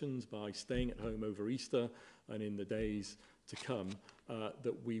instructions, by staying at home over Easter and in the days to come,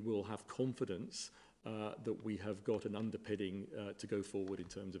 that we will have confidence that we have got an underpinning to go forward in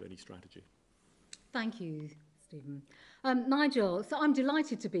terms of any strategy. Thank you, Stephen. Nigel, so I'm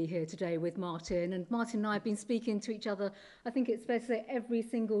delighted to be here today with Martin, and Martin and I have been speaking to each other, I think it's fair to say, every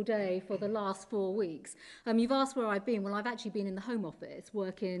single day for the last 4 weeks. You've asked where I've been. Well, I've actually been in the Home Office,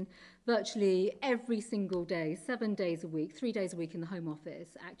 working virtually every single day, 7 days a week, 3 days a week in the Home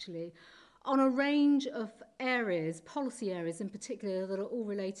Office, actually, on a range of areas, policy areas in particular, that are all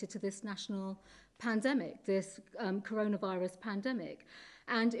related to this national pandemic, this coronavirus pandemic.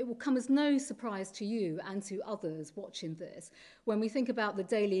 And it will come as no surprise to you and to others watching this when we think about the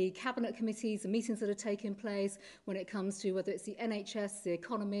daily cabinet committees, the meetings that are taking place, when it comes to whether it's the NHS, the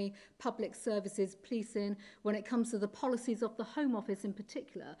economy, public services, policing, when it comes to the policies of the Home Office in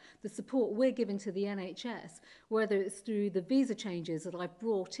particular, the support we're giving to the NHS, whether it's through the visa changes that I've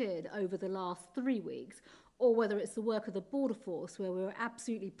brought in over the last 3 weeks, or whether it's the work of the Border Force, where we're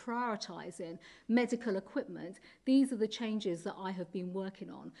absolutely prioritising medical equipment. These are the changes that I have been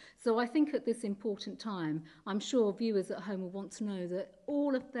working on. So I think at this important time, I'm sure viewers at home will want to know that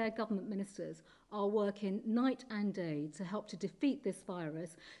all of their government ministers are working night and day to help to defeat this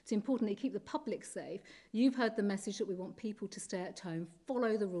virus, to importantly keep the public safe. You've heard the message that we want people to stay at home,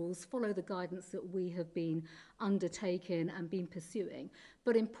 follow the rules, follow the guidance that we have been undertaking and been pursuing.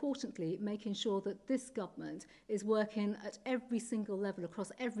 But importantly, making sure that this government is working at every single level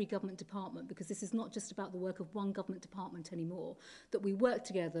across every government department, because this is not just about the work of one government department anymore, that we work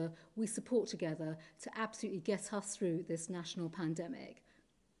together, we support together to absolutely get us through this national pandemic.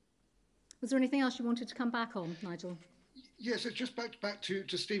 Was there anything else you wanted to come back on, Nigel? Yes, it's just back to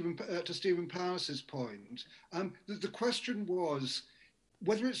Stephen Powers's point. The question was,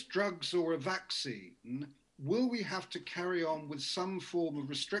 whether it's drugs or a vaccine, will we have to carry on with some form of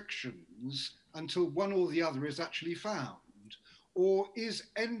restrictions until one or the other is actually found? Or is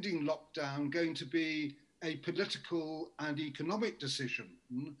ending lockdown going to be a political and economic decision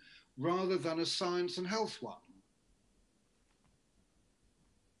rather than a science and health one?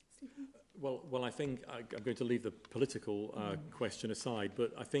 Well, I think I'm going to leave the political question aside,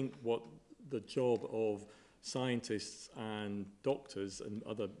 but I think what the job of scientists and doctors and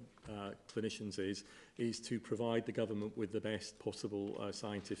other clinicians is to provide the government with the best possible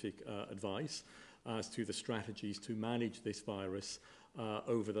scientific advice as to the strategies to manage this virus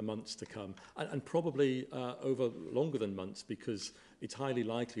over the months to come, and probably over longer than months, because it's highly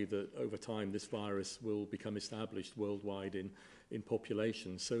likely that over time this virus will become established worldwide in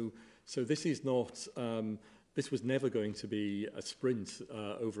population. So this is not this was never going to be a sprint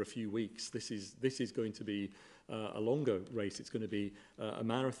over a few weeks. This is going to be a longer race. It's going to be a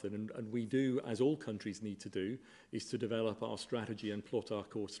marathon, and we do, as all countries need to do, is to develop our strategy and plot our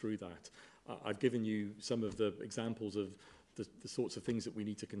course through that. I've given you some of the examples of the sorts of things that we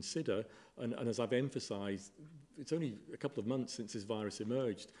need to consider, and as I've emphasised, it's only a couple of months since this virus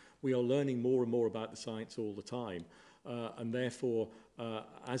emerged. We are learning more and more about the science all the time, and therefore,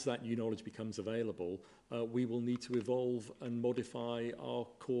 as that new knowledge becomes available, we will need to evolve and modify our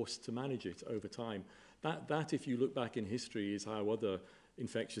course to manage it over time. That, if you look back in history, is how other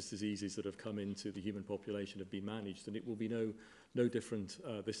infectious diseases that have come into the human population have been managed, and it will be no different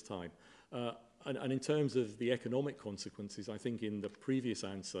this time. And in terms of the economic consequences, I think in the previous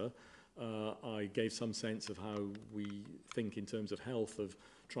answer, I gave some sense of how we think in terms of health, of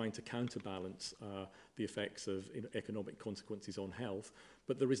trying to counterbalance the effects of economic consequences on health.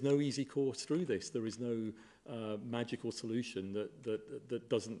 But there is no easy course through this. There is no magical solution that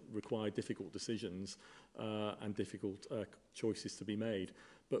doesn't require difficult decisions and difficult choices to be made.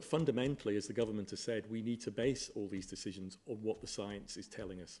 But fundamentally, as the government has said, we need to base all these decisions on what the science is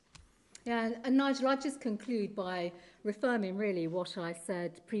telling us. Yeah, and Nigel, I'd just conclude by reaffirming really what I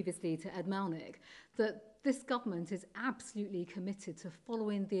said previously to Ed Malnick, that this government is absolutely committed to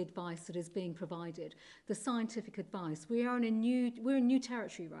following the advice that is being provided, the scientific advice. We're in new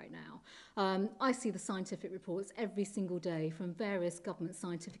territory right now. I see the scientific reports every single day from various government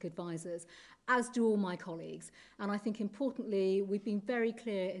scientific advisors, as do all my colleagues. And I think importantly, we've been very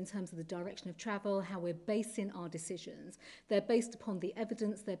clear in terms of the direction of travel, how we're basing our decisions. They're based upon the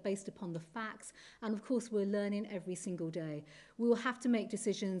evidence, they're based upon the facts, and of course we're learning every single day. We will have to make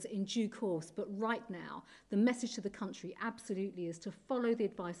decisions in due course, but right now, the message to the country absolutely is to follow the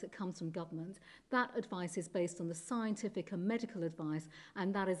advice that comes from government. That advice is based on the scientific and medical advice,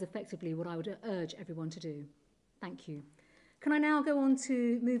 and that is effectively what I would urge everyone to do. Thank you. Can I now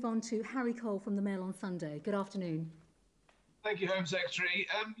move on to Harry Cole from the Mail on Sunday? Good afternoon. Thank you, Home Secretary.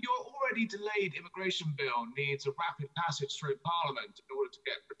 Your already delayed immigration bill needs a rapid passage through Parliament in order to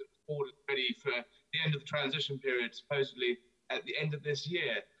get the borders ready for the end of the transition period, supposedly at the end of this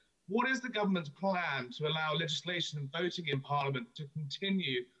year. What is the government's plan to allow legislation and voting in Parliament to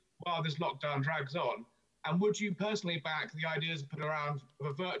continue while this lockdown drags on? And would you personally back the ideas put around of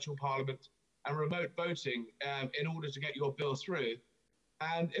a virtual Parliament and remote voting in order to get your bill through?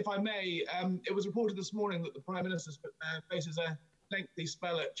 And if I may, it was reported this morning that the Prime Minister faces a lengthy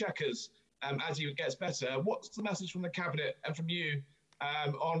spell at Chequers as he gets better. What's the message from the Cabinet and from you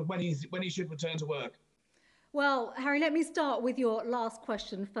on when he should return to work? Well, Harry, let me start with your last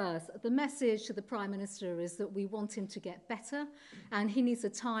question first. The message to the Prime Minister is that we want him to get better, and he needs the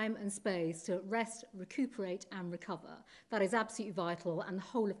time and space to rest, recuperate and recover. That is absolutely vital, and the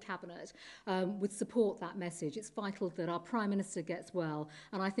whole of Cabinet would support that message. It's vital that our Prime Minister gets well,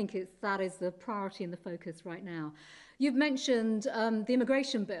 and I think that is the priority and the focus right now. You've mentioned the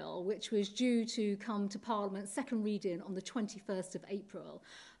immigration bill, which was due to come to Parliament second reading on the 21st of April.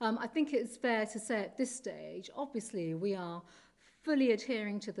 I think it's fair to say at this stage, obviously, we are fully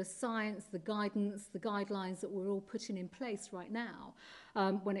adhering to the science, the guidance, the guidelines that we're all putting in place right now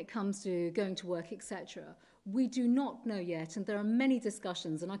when it comes to going to work, etc. We do not know yet, and there are many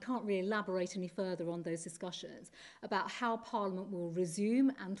discussions, and I can't really elaborate any further on those discussions, about how Parliament will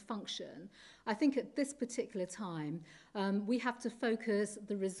resume and function. I think at this particular time, we have to focus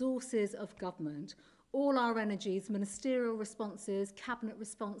the resources of government, all our energies, ministerial responses, cabinet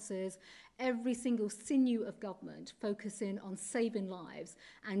responses, every single sinew of government focusing on saving lives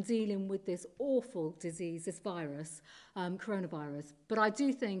and dealing with this awful disease, this virus, coronavirus. But I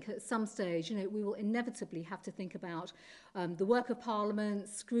do think at some stage, we will inevitably have to think about the work of Parliament,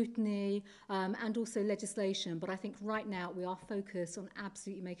 scrutiny, and also legislation. But I think right now we are focused on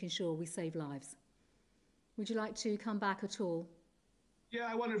absolutely making sure we save lives. Would you like to come back at all? Yeah,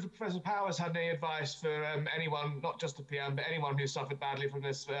 I wonder if Professor Powers had any advice for anyone, not just the PM, but anyone who suffered badly from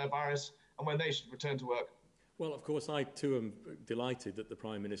this virus, and when they should return to work. Well, of course, I too am delighted that the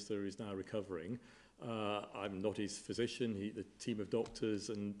Prime Minister is now recovering. I'm not his physician. The team of doctors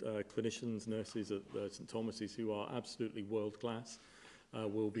and clinicians, nurses at St Thomas's who are absolutely world class.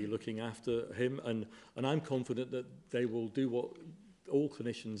 will be looking after him, and I'm confident that they will do what all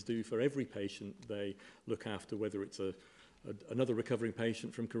clinicians do for every patient they look after, whether it's another recovering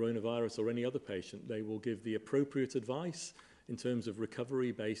patient from coronavirus or any other patient. They will give the appropriate advice in terms of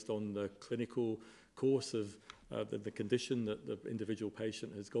recovery based on the clinical course of the condition that the individual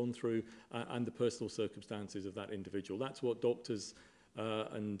patient has gone through and the personal circumstances of that individual. That's what doctors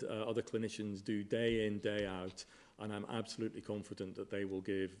and other clinicians do day in, day out, and I'm absolutely confident that they will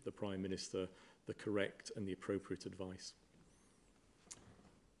give the Prime Minister the correct and the appropriate advice.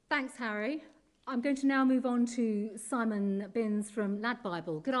 Thanks, Harry. I'm going to now move on to Simon Binns from Lad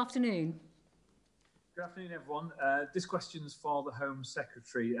Bible. Good afternoon. Good afternoon, everyone. This question's for the Home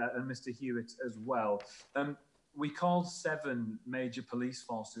Secretary and Mr Hewitt as well. We called 7 major police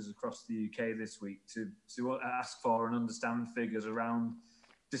forces across the UK this week to ask for and understand figures around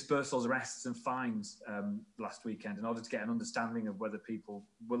dispersals, arrests and fines last weekend in order to get an understanding of whether people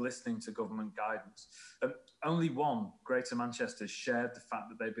were listening to government guidance. Only one, Greater Manchester, shared the fact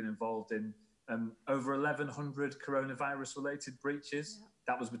that they've been involved in over 1,100 coronavirus-related breaches. Yeah.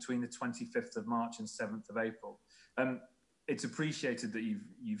 That was between the 25th of March and 7th of April. It's appreciated that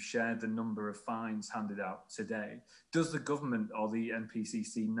you've shared the number of fines handed out today. Does the government or the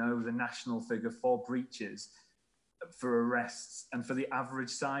NPCC know the national figure for breaches, for arrests, and for the average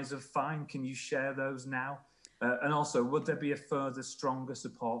size of fine? Can you share those now? And also, would there be a further stronger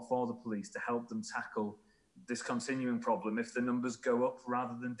support for the police to help them tackle this continuing problem if the numbers go up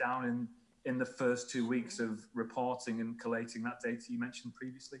rather than down in the first 2 weeks of reporting and collating that data you mentioned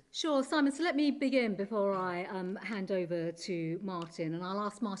previously? Sure, Simon. So let me begin before I hand over to Martin. And I'll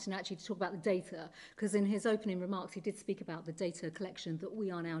ask Martin actually to talk about the data, because in his opening remarks, he did speak about the data collection that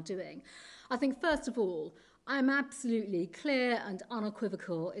we are now doing. I think, first of all, I'm absolutely clear and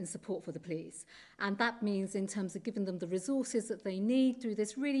unequivocal in support for the police. And that means in terms of giving them the resources that they need through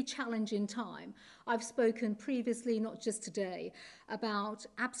this really challenging time. I've spoken previously, not just today, about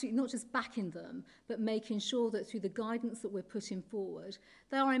absolutely not just backing them, but making sure that through the guidance that we're putting forward,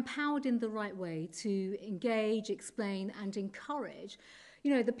 they are empowered in the right way to engage, explain and encourage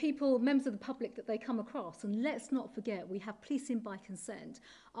the people, members of the public that they come across. And let's not forget, we have policing by consent.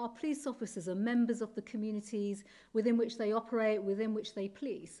 Our police officers are members of the communities within which they operate, within which they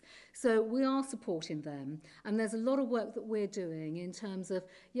police. So we are supporting them. And there's a lot of work that we're doing in terms of,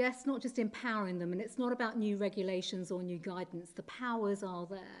 yes, not just empowering them, and it's not about new regulations or new guidance. The powers are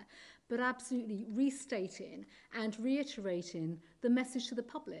there, but absolutely restating and reiterating the message to the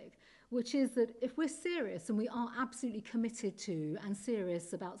public, which is that if we're serious, and we are absolutely committed to and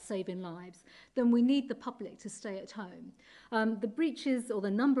serious about saving lives, then we need the public to stay at home. The breaches, or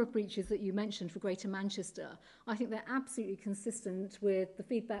the number of breaches that you mentioned for Greater Manchester, I think they're absolutely consistent with the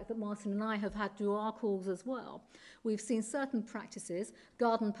feedback that Martin and I have had through our calls as well. We've seen certain practices,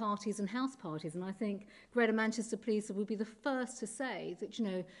 garden parties and house parties, and I think Greater Manchester Police will be the first to say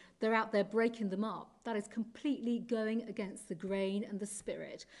that, they're out there breaking them up. That is completely going against the grain and the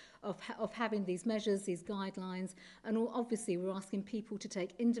spirit of having these measures, these guidelines, and obviously we're asking people to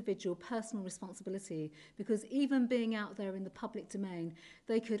take individual personal responsibility, because even being out there in the public domain,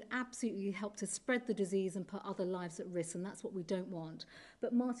 they could absolutely help to spread the disease and put other lives at risk, and that's what we don't want.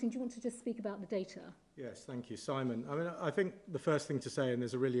 But Martin, do you want to just speak about the data? Yes, thank you, Simon. I think the first thing to say, and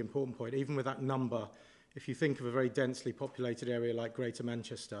there's a really important point, even with that number, if you think of a very densely populated area like Greater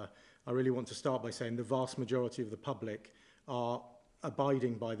Manchester, I really want to start by saying the vast majority of the public are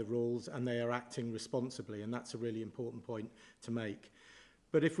abiding by the rules and they are acting responsibly, and that's a really important point to make.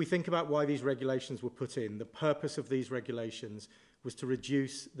 But if we think about why these regulations were put in, the purpose of these regulations was to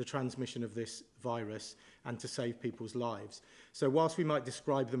reduce the transmission of this virus and to save people's lives. So whilst we might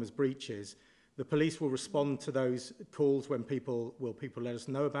describe them as breaches, the police will respond to those calls when people let us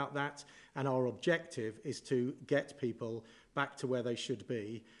know about that, and our objective is to get people back to where they should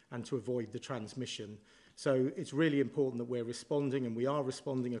be and to avoid the transmission. So it's really important that we're responding, and we are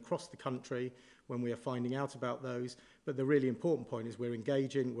responding across the country when we are finding out about those. But the really important point is we're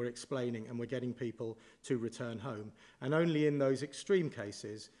engaging, we're explaining, and we're getting people to return home. And only in those extreme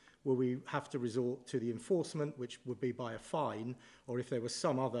cases will we have to resort to the enforcement, which would be by a fine, or if there was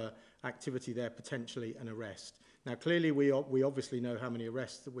some other activity there, potentially an arrest. Now, clearly, we obviously know how many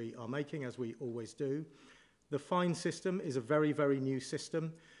arrests that we are making, as we always do. The fine system is a very, very new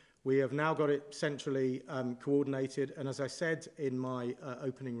system. We have now got it centrally coordinated, and as I said in my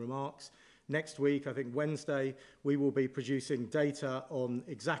opening remarks, next week, I think Wednesday, we will be producing data on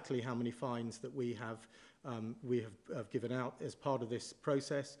exactly how many fines that we have we have given out as part of this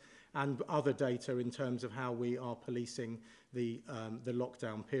process, and other data in terms of how we are policing the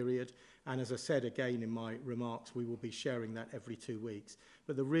lockdown period. And as I said again in my remarks, we will be sharing that every 2 weeks.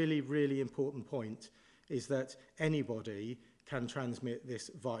 But the really, really important point is that anybody can transmit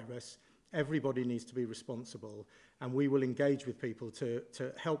this virus. Everybody needs to be responsible, and we will engage with people to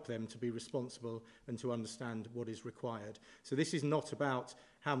help them to be responsible and to understand what is required. So this is not about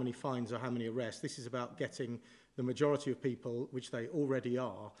how many fines or how many arrests. This is about getting the majority of people, which they already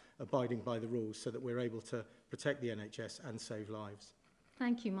are, abiding by the rules so that we're able to protect the NHS and save lives.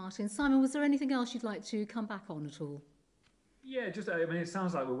 Thank you, Martin. Simon, was there anything else you'd like to come back on at all? Yeah, I mean, it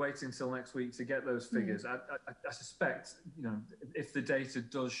sounds like we're waiting until next week to get those figures. I suspect, if the data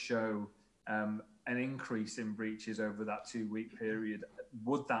does show an increase in breaches over that 2-week period,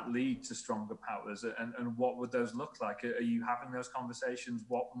 would that lead to stronger powers? And what would those look like? Are you having those conversations?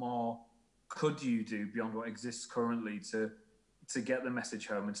 What more could you do beyond what exists currently to get the message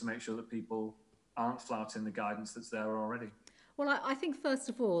home and to make sure that people aren't flouting the guidance that's there already? Well, I think, first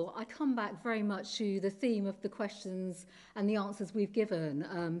of all, I come back very much to the theme of the questions and the answers we've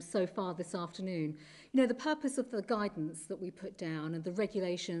given so far this afternoon. The purpose of the guidance that we put down and the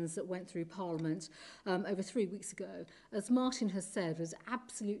regulations that went through Parliament over 3 weeks ago, as Martin has said, was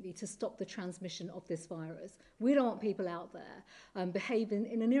absolutely to stop the transmission of this virus. We don't want people out there behaving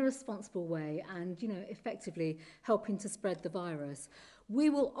in an irresponsible way and, effectively helping to spread the virus. We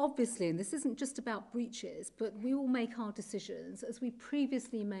will obviously, and this isn't just about breaches, but we will make our decisions as we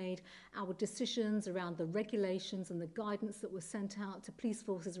previously made our decisions around the regulations and the guidance that was sent out to police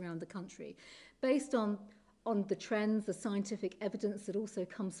forces around the country, based on the trends, the scientific evidence that also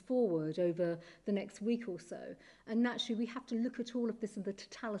comes forward over the next week or so. And naturally, we have to look at all of this in the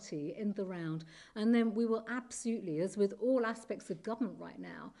totality, in the round, and then we will absolutely, as with all aspects of government right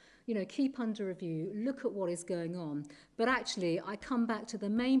now, keep under review, look at what is going on. But actually, I come back to the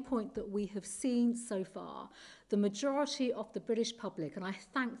main point that we have seen so far. The majority of the British public, and I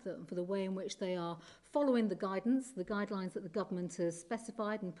thank them for the way in which they are following the guidance, the guidelines that the government has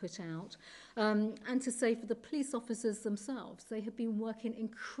specified and put out, and to say for the police officers themselves, they have been working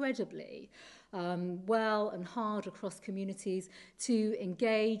incredibly well and hard across communities to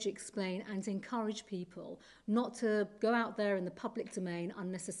engage, explain and encourage people not to go out there in the public domain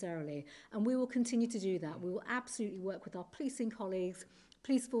unnecessarily. And we will continue to do that. We will absolutely work with our policing colleagues,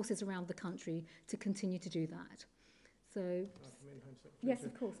 police forces around the country to continue to do that. So, yes,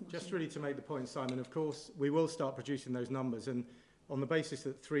 of course, Martin. Just really to make the point, Simon, of course, we will start producing those numbers, and on the basis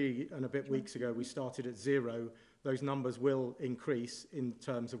that 3 and a bit weeks ago we started at 0, those numbers will increase in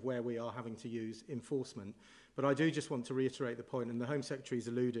terms of where we are having to use enforcement. But I do just want to reiterate the point, and the Home Secretary's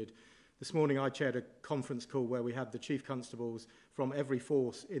alluded. This morning I chaired a conference call where we had the Chief Constables from every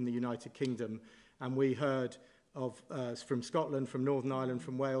force in the United Kingdom, and we heard from Scotland, from Northern Ireland,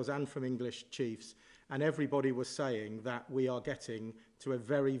 from Wales and from English chiefs, and everybody was saying that we are getting to a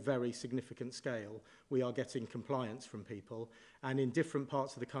very, very significant scale. We are getting compliance from people, and in different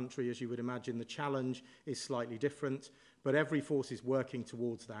parts of the country, as you would imagine, the challenge is slightly different, but every force is working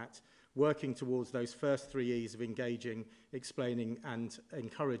towards that, working towards those first 3 E's of engaging, explaining and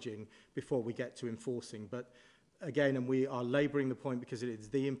encouraging before we get to enforcing. But again, and we are labouring the point because it is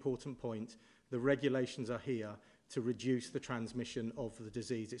the important point, the regulations are here to reduce the transmission of the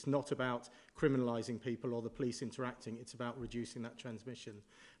disease. It's not about criminalising people or the police interacting, it's about reducing that transmission.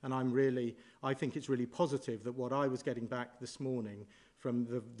 And I think it's really positive that what I was getting back this morning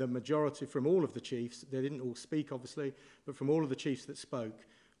from the majority, from all of the chiefs, they didn't all speak obviously, but from all of the chiefs that spoke,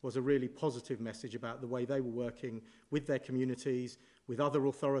 was a really positive message about the way they were working with their communities, with other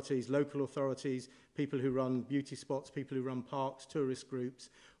authorities, local authorities, people who run beauty spots, people who run parks, tourist groups,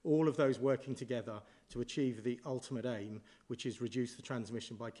 all of those working together to achieve the ultimate aim, which is reduce the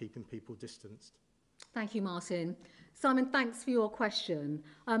transmission by keeping people distanced. Thank you, Martin. Simon, thanks for your question.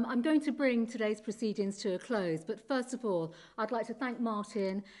 I'm going to bring today's proceedings to a close, but first of all, I'd like to thank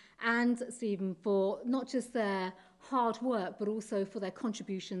Martin and Stephen for not just their hard work, but also for their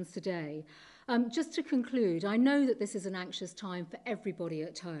contributions today. Just to conclude, I know that this is an anxious time for everybody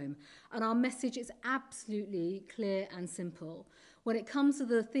at home, and our message is absolutely clear and simple. When it comes to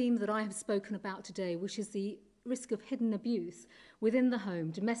the theme that I have spoken about today, which is the risk of hidden abuse within the home,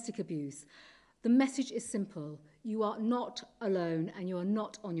 domestic abuse, the message is simple. You are not alone and you are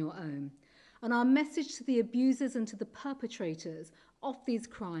not on your own. And our message to the abusers and to the perpetrators of these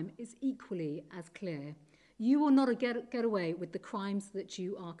crimes is equally as clear. You will not get away with the crimes that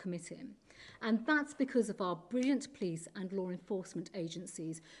you are committing. And that's because of our brilliant police and law enforcement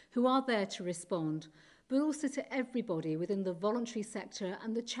agencies who are there to respond. but also to everybody within the voluntary sector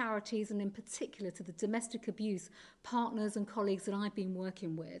and the charities, and in particular to the domestic abuse partners and colleagues that I've been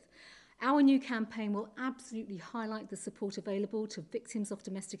working with. Our new campaign will absolutely highlight the support available to victims of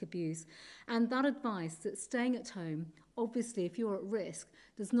domestic abuse, and that advice that staying at home, obviously if you're at risk,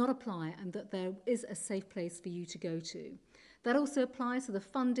 does not apply, and that there is a safe place for you to go to. That also applies to the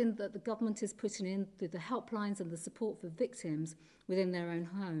funding that the government is putting in through the helplines and the support for victims within their own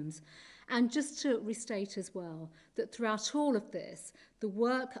homes. And just to restate as well, that throughout all of this, the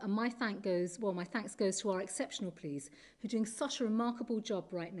work, and my thanks goes to our exceptional police, who are doing such a remarkable job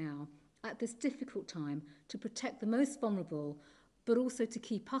right now at this difficult time to protect the most vulnerable, but also to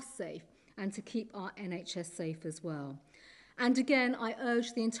keep us safe and to keep our NHS safe as well. And again, I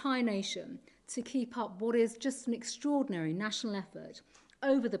urge the entire nation to keep up what is just an extraordinary national effort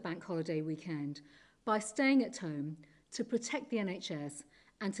over the bank holiday weekend by staying at home to protect the NHS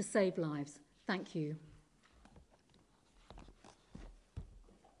and to save lives. Thank you.